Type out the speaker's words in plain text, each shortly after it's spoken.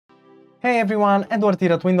Hey everyone, Edward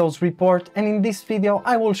here at Windows Report, and in this video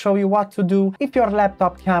I will show you what to do if your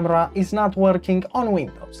laptop camera is not working on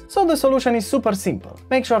Windows. So the solution is super simple.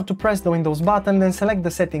 Make sure to press the Windows button, then select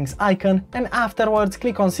the settings icon, and afterwards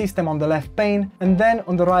click on System on the left pane, and then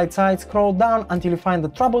on the right side scroll down until you find the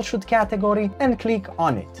Troubleshoot category and click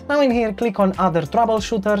on it. Now in here click on Other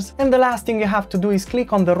Troubleshooters, and the last thing you have to do is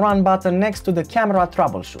click on the Run button next to the Camera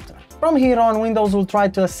Troubleshooter. From here on, Windows will try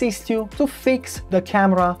to assist you to fix the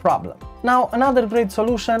camera problem. Now, another great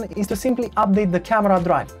solution is to simply update the camera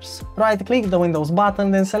drivers. Right-click the Windows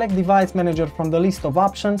button, then select Device Manager from the list of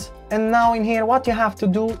options. And now in here, what you have to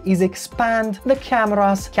do is expand the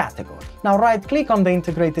cameras category. Now right-click on the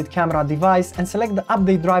integrated camera device and select the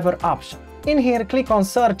Update Driver option. In here, click on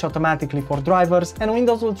Search automatically for drivers, and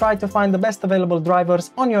Windows will try to find the best available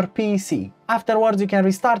drivers on your PC. Afterwards, you can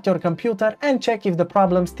restart your computer and check if the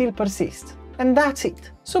problem still persists. And that's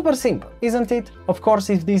it. Super simple, isn't it? Of course,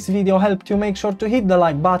 if this video helped you, make sure to hit the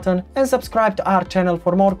like button and subscribe to our channel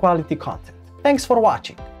for more quality content. Thanks for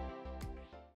watching.